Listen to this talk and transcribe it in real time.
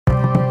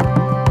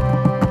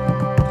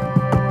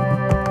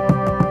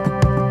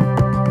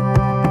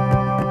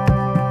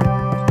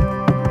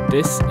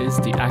This is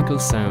the Achill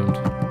Sound.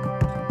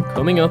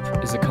 Coming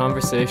up is a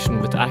conversation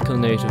with Achill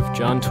native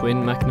John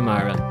Twin Mc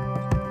Namara,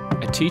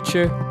 a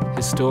teacher,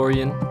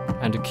 historian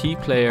and a key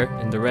player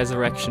in the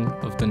resurrection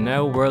of the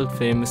now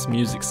world-famous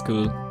music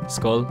school,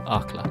 Scoil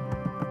Achill.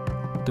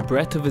 The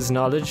breadth of his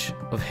knowledge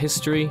of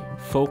history,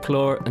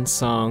 folklore and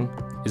song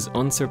is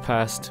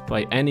unsurpassed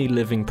by any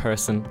living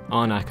person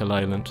on Achill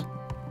Island.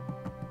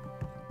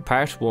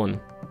 Part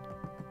 1.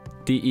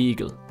 The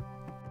Eagle.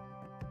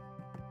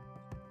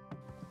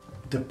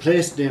 The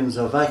place names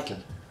of Achill.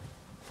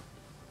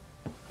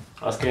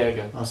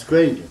 Oscaga.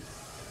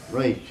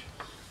 Right.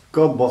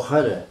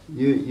 Gobbochera,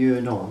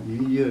 you know,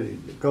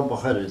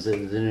 Gobbochera is the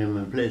name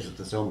and place of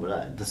the song,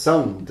 but the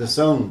sound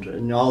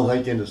and all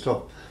that kind of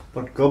stuff.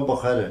 But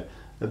Gobbochera,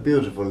 a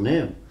beautiful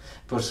name.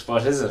 But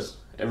what is it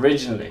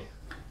originally?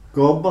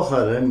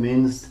 Gobbochera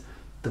means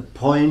the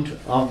point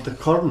of the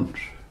current.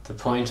 The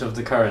point of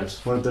the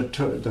current. Where the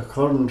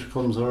current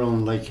comes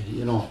around, like,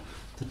 you know,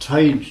 the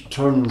tide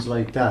turns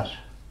like that.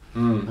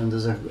 And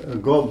there's a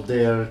gob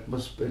there,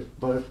 but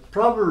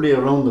probably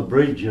around the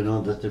bridge, you know,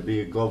 that there'd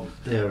be a gob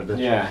there. That,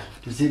 yeah.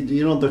 You see,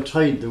 you know, the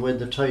way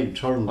the tide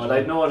turns. Well,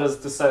 I'd know it as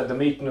the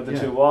meeting of the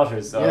two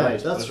waters,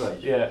 right. That's right.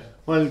 Yeah.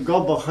 Well,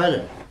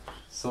 Gobbochera.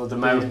 So the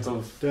mouth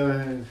of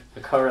the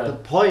current. The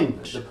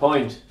point. The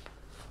point.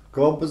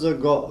 Gob is a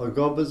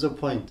gob is a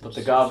point. But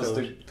the gob is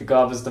the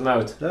gob is the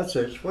mouth. That's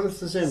it. Well,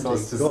 it's the same so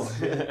thing. Gob.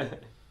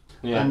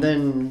 Yeah. And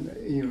then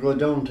you go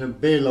down to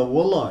Bela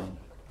Woolline.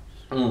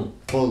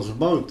 Bull's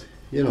Mouth,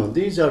 you know,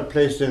 these are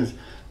places.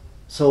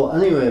 So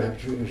anyway, I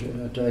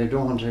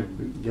don't want to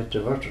get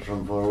diverted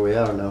from where we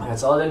are now.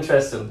 It's all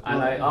interesting,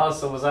 and I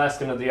also was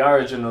asking of the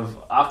origin of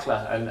Achill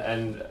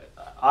and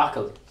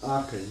Achill.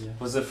 Achill, yeah.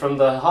 Was it from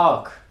the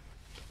hawk?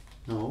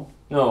 No.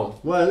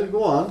 Well,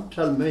 go on,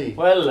 tell me.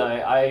 Well,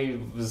 I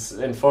was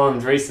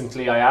informed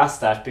recently. I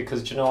asked that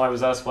because, you know, I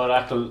was asked what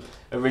Achill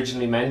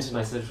originally meant, and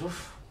I said,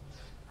 oof,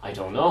 I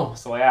don't know.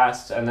 So I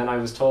asked, and then I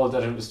was told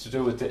that it was to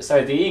do with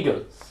the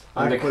eagle.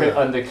 On the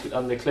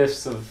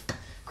cliffs of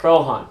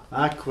Crohan.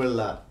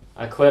 Aquila.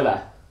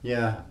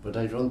 Yeah, but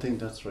I don't think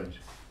that's right.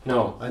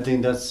 No. I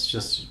think that's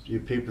just, you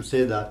people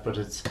say that, but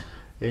it's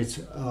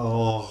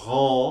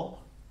Achill,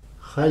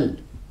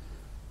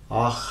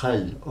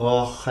 Achill.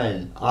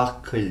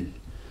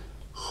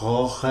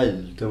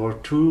 There were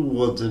two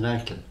woods in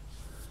Achill.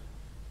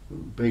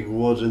 Big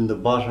wood in the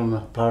bottom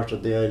part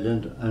of the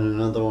island and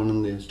another one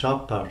in the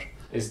top part.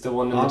 Is the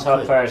one in the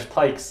top part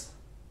Pikes?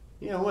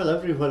 Yeah, well,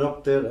 everywhere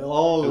up there,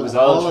 all of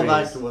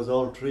Achill was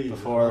all trees.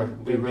 Before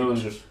we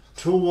ruined it.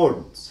 Two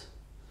woods.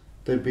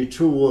 There'd be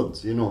two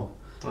woods, you know.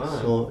 Ah.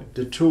 So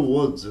the two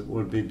woods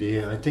would be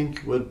the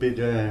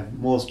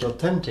most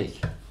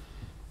authentic.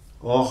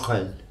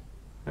 Achill.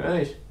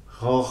 Right.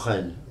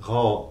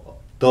 Achill.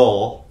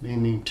 Do,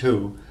 meaning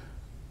two.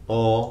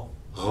 Achill.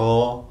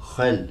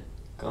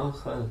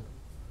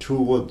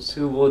 Two woods.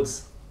 Two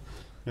woods.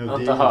 Now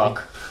not the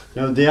hawk.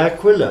 Now the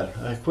Aquila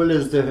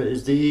is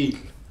the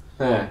eagle.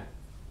 Yeah.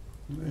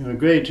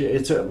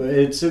 It's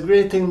a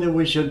great thing that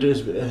we should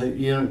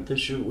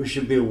we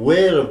should be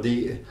aware of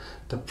the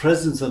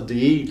presence of the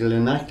eagle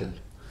in Achill.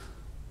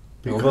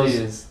 Because nobody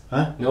is.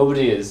 Huh?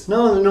 Nobody is.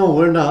 No,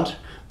 we're not.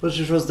 But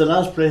it was the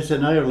last place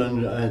in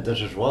Ireland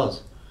that it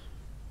was.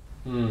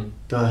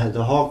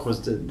 The hawk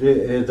was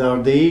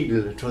the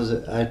eagle. It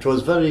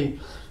was very,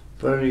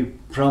 very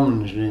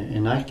prominent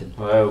in Achill.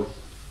 Wow.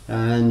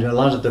 And a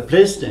lot of the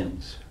place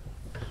names.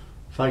 In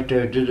fact,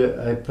 I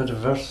put a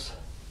verse.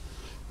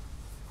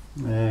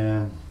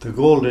 The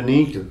golden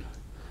eagle.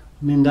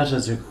 I mean, that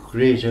is a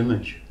great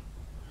image.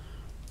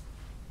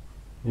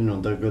 You know,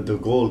 the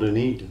golden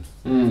eagle.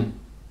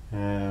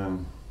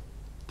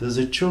 There's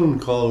a tune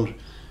called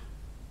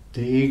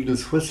The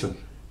Eagle's Whistle.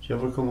 Did you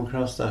ever come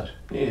across that?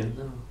 Yeah,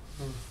 no.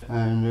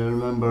 And I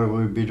remember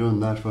we'd be doing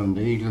that one,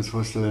 the Eagle's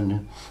Whistle,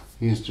 and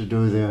we used to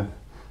do the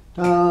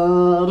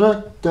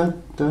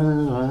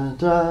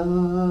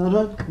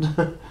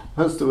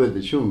that's the way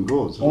the tune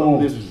goes.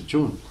 Lovely little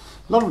tune.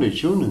 Lovely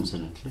tune,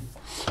 incidentally.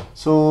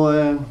 So,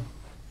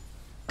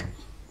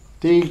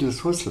 the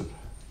Eagle's Whistle.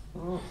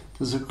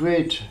 There's a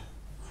great.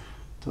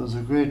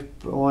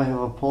 I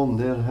have a poem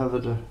there. I have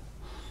it. A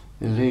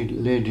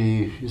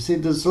lady. You see,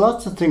 there's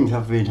lots of things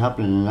have been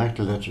happening in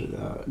Achill that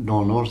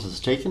no notice is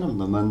taken of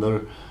them, and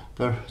they're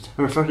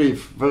very,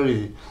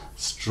 very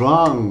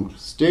strong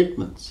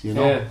statements. You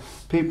know, yeah.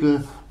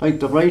 People like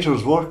the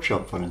Writers'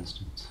 Workshop, for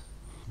instance.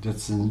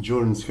 That's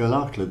during Scoil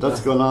Achill.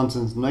 That's gone on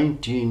since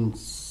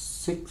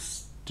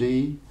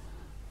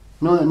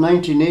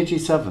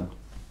 1987.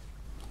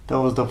 That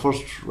was the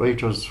first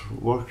Writers'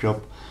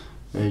 Workshop,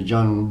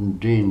 John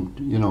Dean,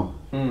 you know,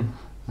 and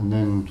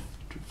then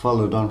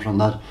followed on from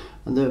that.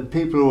 And the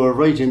people were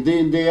writing.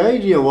 The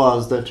idea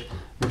was that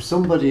if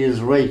somebody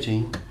is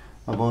writing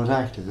about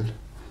Achill,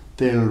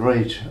 they'll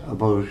write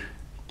about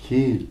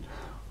Keel,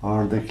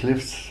 or the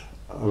cliffs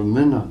of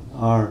Minna,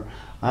 or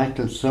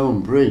Achill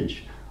Sound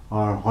Bridge,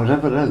 or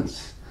whatever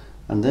else.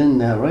 And then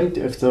they write,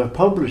 if they're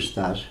published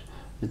that,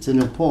 it's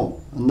in a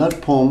poem. And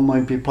that poem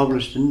might be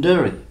published in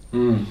Derry.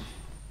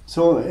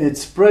 So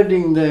it's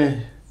spreading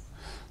the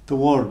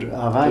word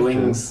of The Achill.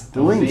 wings. The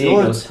of wings. The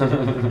Oh,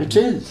 eagle. it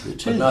is.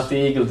 It But is. not the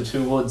eagle, the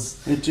two woods.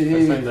 I I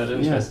find that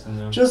interesting.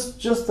 Yeah.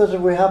 Just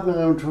that we happen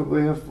to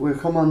we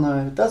come on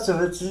it's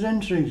an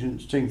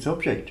interesting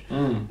subject,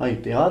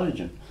 like the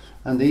origin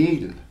and the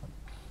eagle.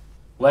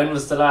 When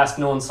was the last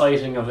known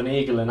sighting of an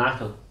eagle in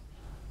Achill?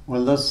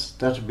 Well,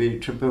 that'd be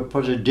to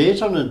put a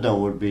date on it now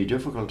would be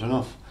difficult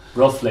enough.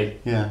 Roughly.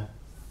 Yeah.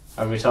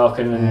 Are we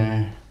talking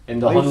in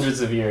the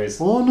hundreds of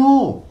years? Oh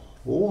no.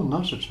 Oh,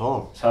 not at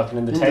all. Talking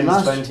in the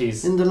 10s,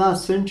 20s? In the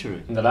last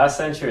century. In the last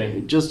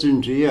century? Just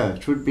into,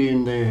 it would be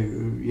in the,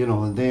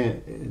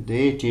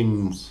 the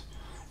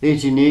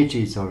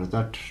 1880s or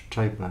that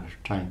type of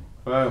time.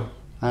 Wow.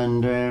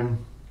 And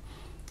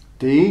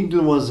the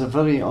eagle was a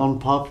very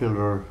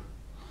unpopular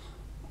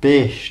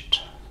beast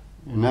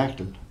in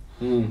Achill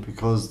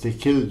because they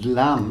killed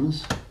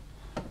lambs.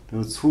 They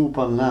would swoop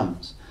on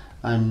lambs.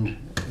 And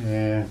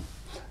there's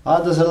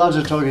a lot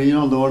of talk, they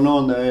were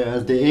known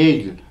as the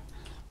eagle.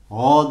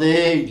 Oh, the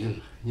eagle,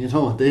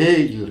 the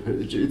eagle.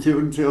 They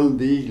wouldn't tell them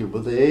the eagle,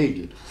 but the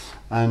eagle.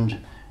 And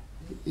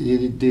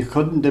they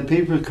couldn't, the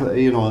people,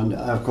 and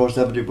of course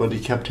everybody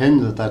kept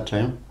hens at that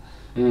time.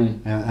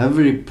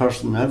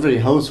 Every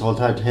household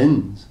had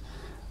hens.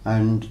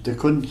 And they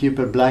couldn't keep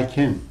a black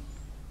hen.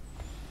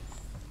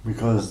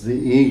 Because the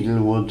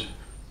eagle would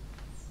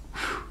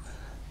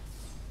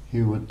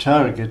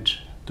target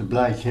the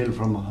black hen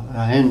from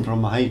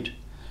a height.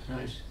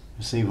 Right.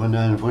 You see,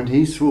 when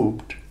he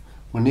swooped,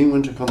 when he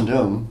went to come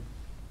down,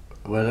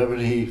 wherever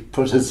he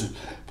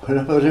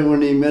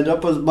when he made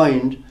up his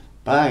mind,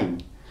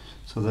 bang.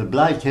 So the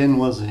black hen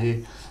was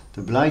his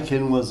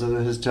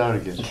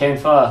target. Cén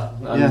fá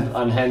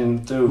an hen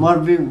dú. Mar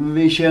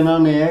bhí sé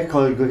an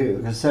écáil go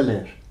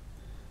selir.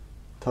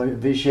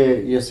 Bhí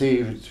sé, you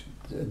see,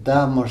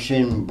 dam or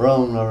sin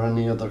brown or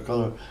any other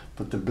colour,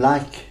 but the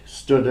black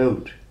stood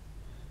out.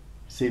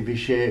 See, bhí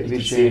sé You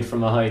could see it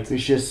from a height. bhí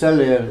sé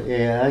selir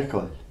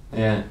écáil.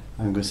 Yeah.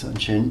 Agus an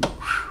sin.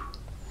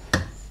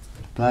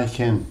 Black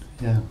hen,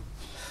 yeah.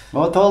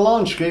 Well, tá lá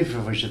an scríomh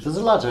for it. There's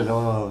a lot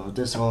of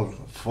this whole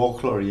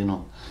folklore,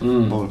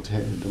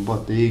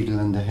 about the eagle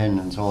and the hen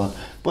and so on.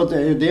 But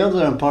the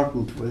other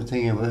important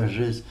thing about it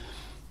is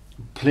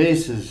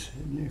places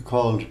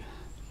called,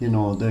 there's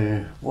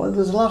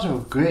a lot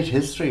of great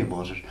history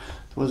about it.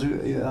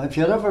 If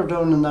you're ever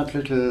down in that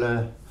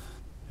little,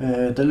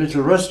 the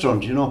little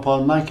restaurant,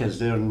 Paul Macca's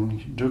there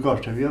in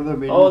Dugart, have you ever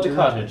been? Oh, the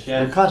cottage,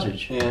 yeah. The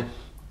cottage. Yeah.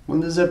 Well,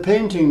 there's a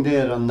painting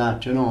there on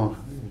that,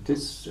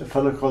 this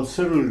fellow called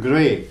Cyril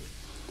Gray.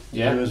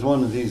 Yeah. He was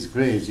one of these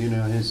Greys, I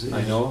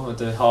know, at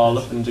the hall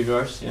up in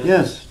Dugart, yeah.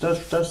 Yes,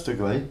 that's the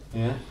guy.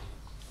 Yeah.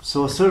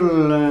 So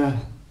Cyril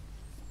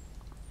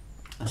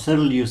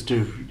used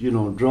to,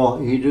 draw.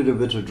 He did a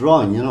bit of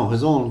drawing,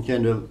 his own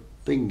kind of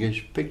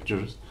pinkish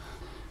pictures.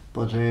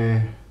 But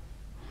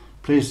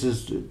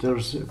places,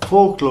 there's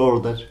folklore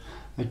that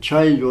a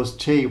child was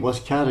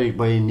carried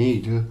by an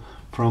eagle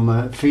from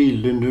a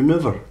field in the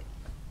river.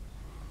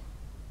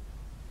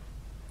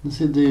 You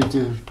see,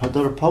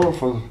 they're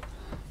powerful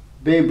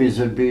babies.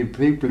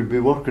 People would be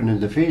working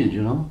in the field,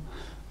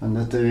 and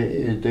that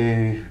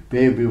the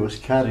baby was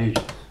carried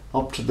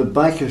up to the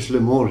back of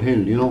Slimore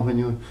Hill. When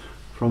you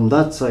from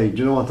that side,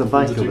 at the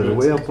back of it,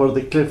 way up where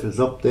the cliff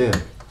is up there,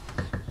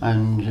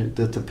 and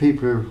that the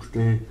people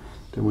they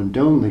went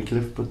down the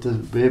cliff, but the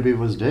baby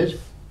was dead.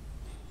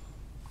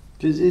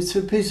 It's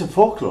a piece of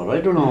folklore. I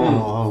don't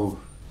know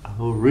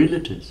how real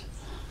it is,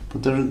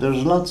 but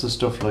there's lots of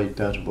stuff like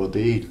that about the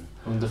eagle.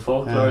 And the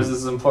folklore is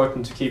as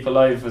important to keep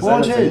alive as it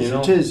anything, is,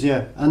 it is,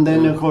 yeah. And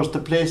then of course the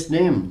place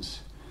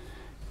names.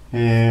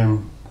 I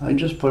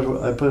put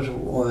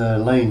a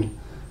line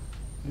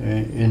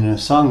in a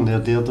song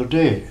there the other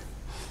day.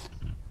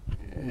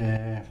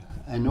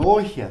 An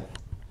Ohia.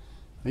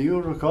 Are you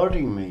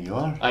recording me? You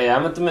are? I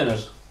am at the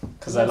minute.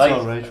 Because I That's like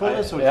all right. Well,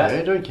 that's okay.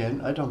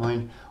 Yeah. I don't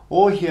mind.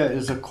 Ohia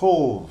is a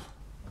cove.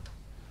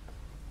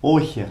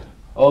 Ohia.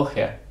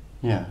 Ohia.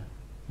 Yeah,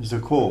 is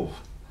a cove.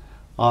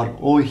 Or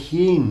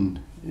Ohin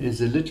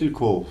is a little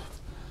cove.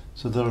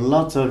 So there are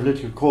lots of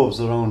little coves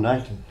around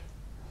Achill.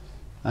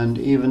 And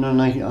even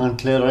on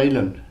Clare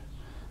Island,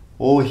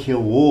 Ohia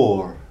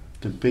War,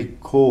 the big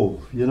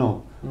cove,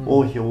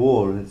 Ohia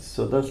War,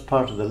 so that's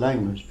part of the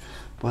language.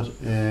 But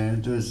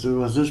there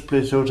was this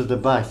place out at the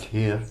back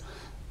here,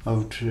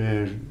 out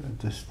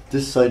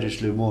this side of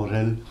Slimore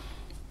Hill,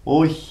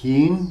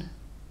 Ohin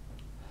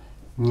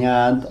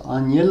Njad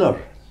Anjiller.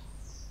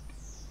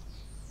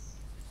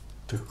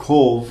 The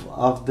cove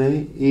of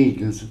the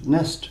eagle's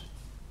nest.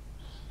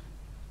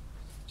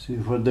 See,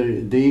 where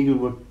the eagle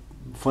would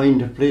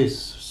find a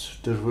place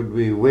that would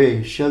be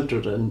way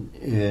sheltered and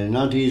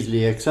not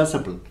easily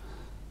accessible.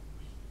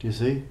 Do you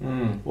see?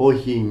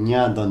 Ohi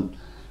Njad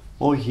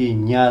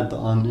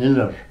an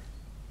Iller.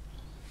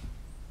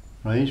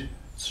 Right?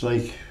 It's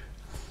like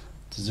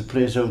there's a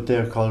place out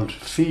there called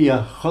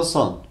Fia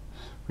Chussan,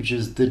 which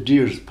is the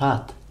deer's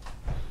path.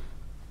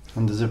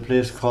 And there's a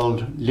place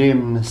called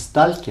Leim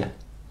Stalke,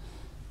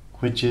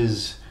 which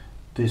is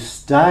the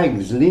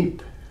stag's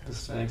leap. The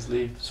Stag's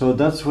Leap. So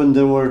that's when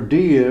there were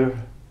deer.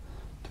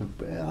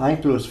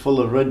 Achill was full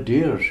of red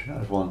deer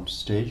at one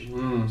stage.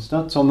 It's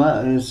not so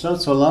it's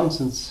not so long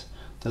since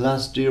the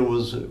last deer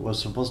was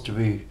supposed to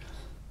be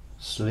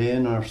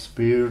slain or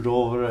speared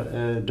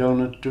over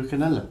down at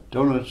Ducanella,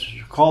 down at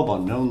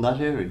Corbin, down that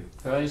area.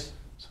 Right.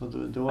 So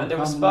they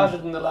were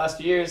spotted in the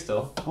last years,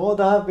 though. Oh,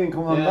 they have been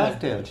coming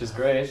back there, which is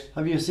great.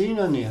 Have you seen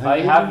any?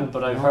 I haven't,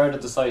 but I've heard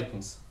of the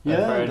sightings.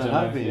 Yeah, they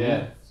have been.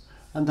 Yeah.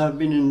 And they've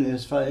been in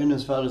as far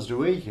as the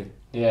Wake.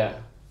 Yeah.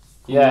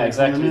 Yeah,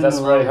 exactly. That's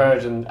what I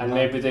heard, and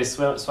maybe they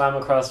swam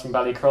across from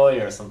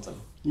Ballycroy or something.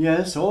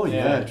 Yes,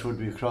 it would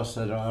be across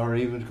that, or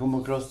even come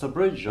across the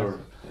bridge, or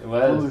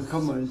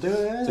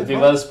they'd be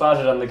well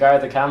spotted on the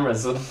Garda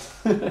cameras.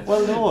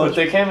 Well, no, but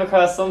they came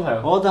across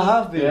somehow. Oh, they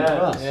have been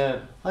across. Yeah,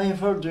 I've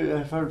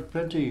heard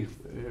plenty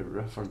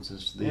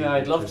references to the. Yeah,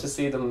 I'd love to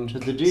see them to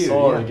the deer,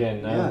 soar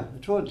again. Now. Yeah,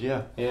 it would.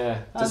 Yeah.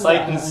 Yeah, the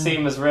sightings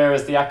seem as rare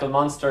as the Achill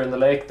monster in the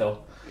lake, though.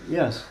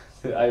 Yes.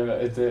 They're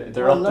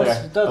up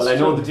there. Well, I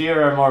know the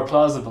deer are more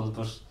plausible,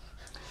 but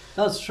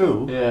that's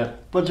true. Yeah.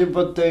 But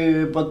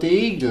the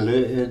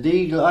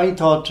eagle. I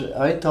thought.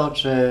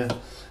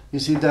 You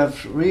see,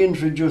 they've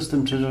reintroduced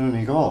them to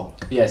Donegal.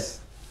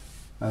 Yes.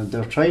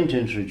 They're trying to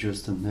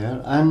introduce them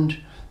there, and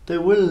they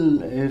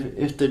will.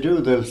 If they do,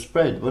 they'll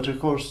spread. But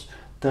of course,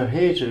 they're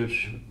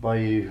hated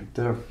by.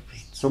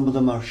 Some of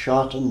them are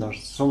shot, and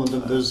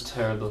there's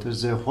terrible.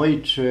 There's a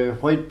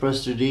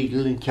white-breasted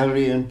eagle in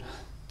Kerry, and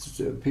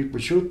people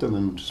shoot them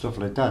and stuff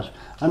like that.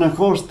 And of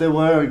course, they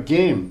were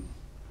game.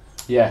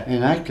 Yeah.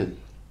 In Achill,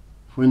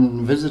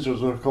 when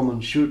visitors were coming,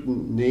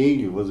 shooting the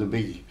eagle was a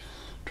big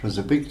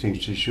thing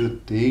to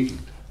shoot the eagle,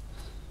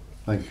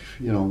 like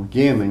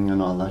gaming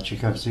and all that. You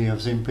can see.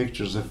 I've seen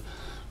pictures of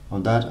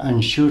that,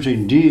 and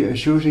shooting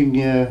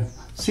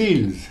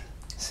seals.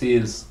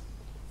 Seals.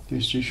 They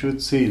used to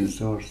shoot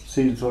seals, or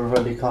seals were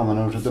very common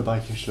out of the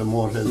back of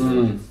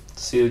Slamore.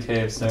 Seal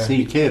caves there.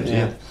 Seal caves,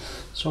 yeah.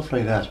 Stuff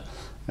like that.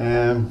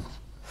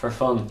 For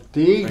fun.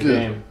 The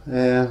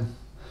eagle.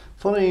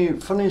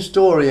 Funny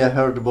story I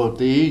heard about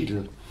the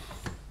eagle.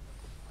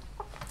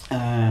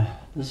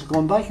 This is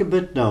going back a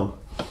bit now,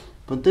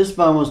 but this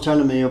man was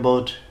telling me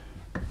about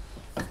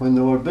when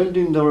they were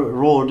building the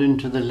road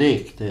into the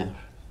lake there,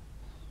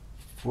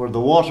 for the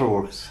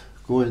waterworks.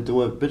 They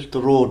built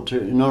the road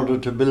in order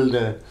to build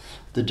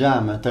the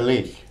dam at the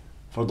lake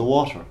for the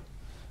water.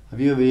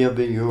 Have you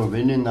ever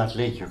been in that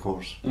lake, of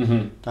course?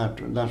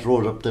 Mm-hmm. That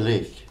road up the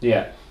lake.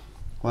 Yeah.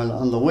 Well,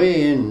 on the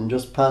way in,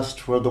 just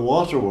past where the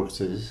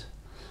waterworks is,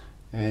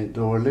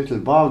 there were little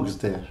bogs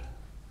there.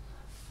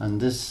 And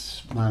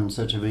this man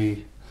said to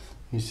me,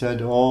 he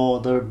said, "Oh,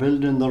 they're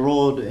building the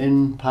road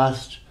in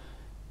past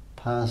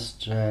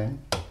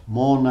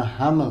Mona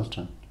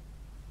Hamilton."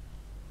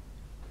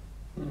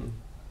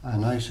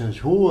 And I said,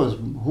 who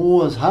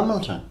was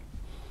Hamilton?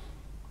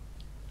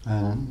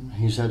 And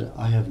he said,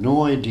 "I have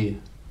no idea.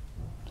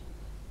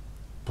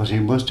 But he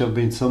must have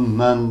been some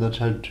man that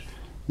had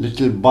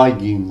little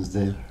boggings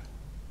there,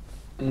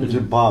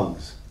 little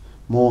bogs.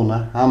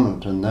 Mona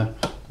Hamilton there.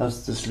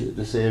 That's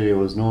this area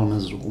was known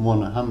as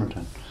Mona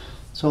Hamilton."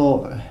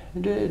 So I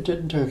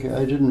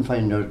didn't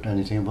find out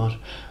anything about it.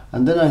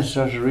 And then I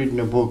started reading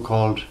a book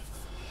called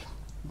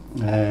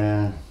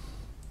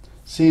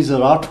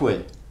Caesar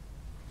Otway,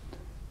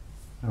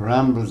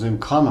 Rambles in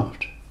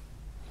Connaught,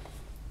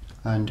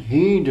 and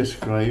he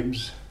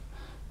describes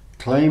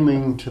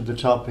climbing to the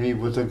top. He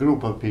with a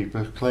group of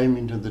people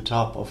climbing to the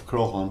top of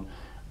Croghan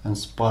and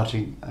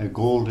spotting a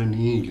golden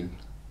eagle,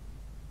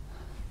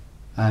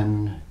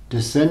 and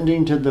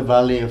descending to the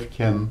valley of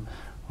Kem,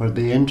 where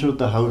they entered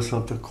the house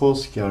of the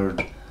Coast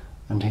Guard,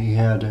 and he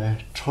had a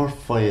turf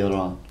fire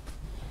on,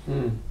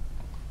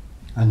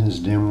 and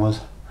his name was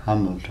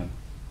Hamilton.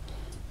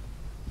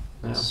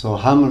 Yeah. So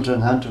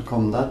Hamilton had to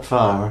come that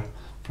far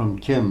from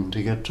Kem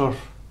to get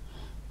turf,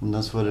 and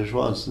that's what it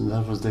was, and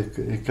that was the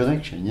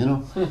connection,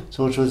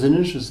 So it was an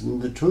interesting,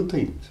 the two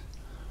things.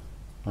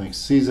 Like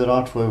Caesar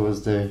Otway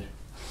was the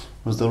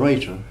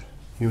writer.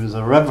 He was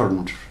a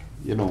reverend,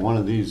 one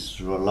of these.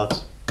 There were lots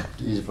of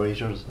these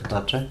writers at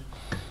that time.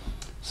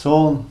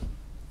 So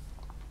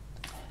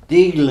the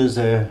eagle is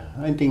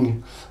I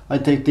think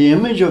the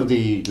image of the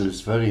eagle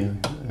is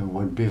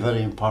would be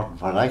very important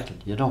for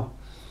Achill,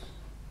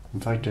 In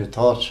fact, I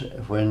thought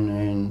when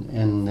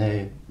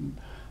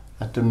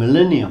at the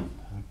millennium,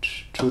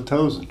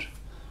 2000,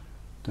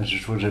 that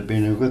it would have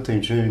been a good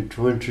thing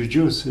to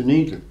introduce an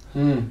eagle.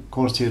 Of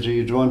course,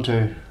 you'd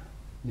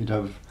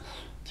have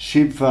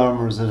sheep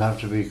farmers that have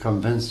to be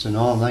convinced and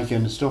all that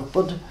kind of stuff.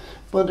 But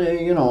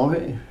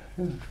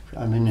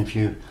I mean, if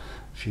you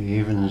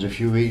even had a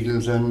few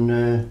eagles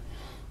and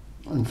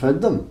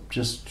fed them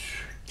just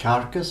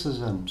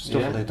carcasses and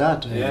stuff like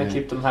that.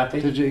 Keep them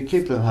happy.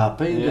 Keep them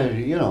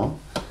happy.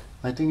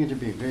 I think it'd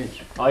be great.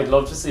 I'd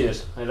love to see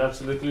it. I'd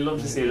absolutely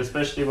love to see it,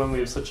 especially when we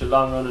have such a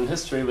long running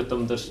history with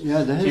them that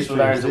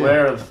people aren't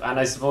aware of. And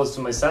I suppose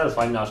to myself,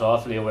 I'm not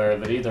awfully aware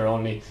of it either,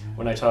 only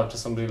when I talk to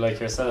somebody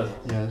like yourself.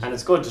 Yes. And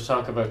it's good to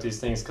talk about these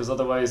things, because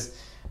otherwise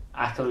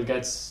Achill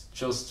gets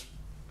just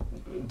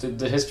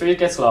the history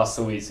gets lost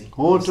so easy.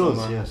 Oh, it does,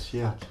 Somewhere. yes,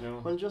 yeah. You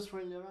know? Well, just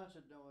while you're at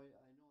it now,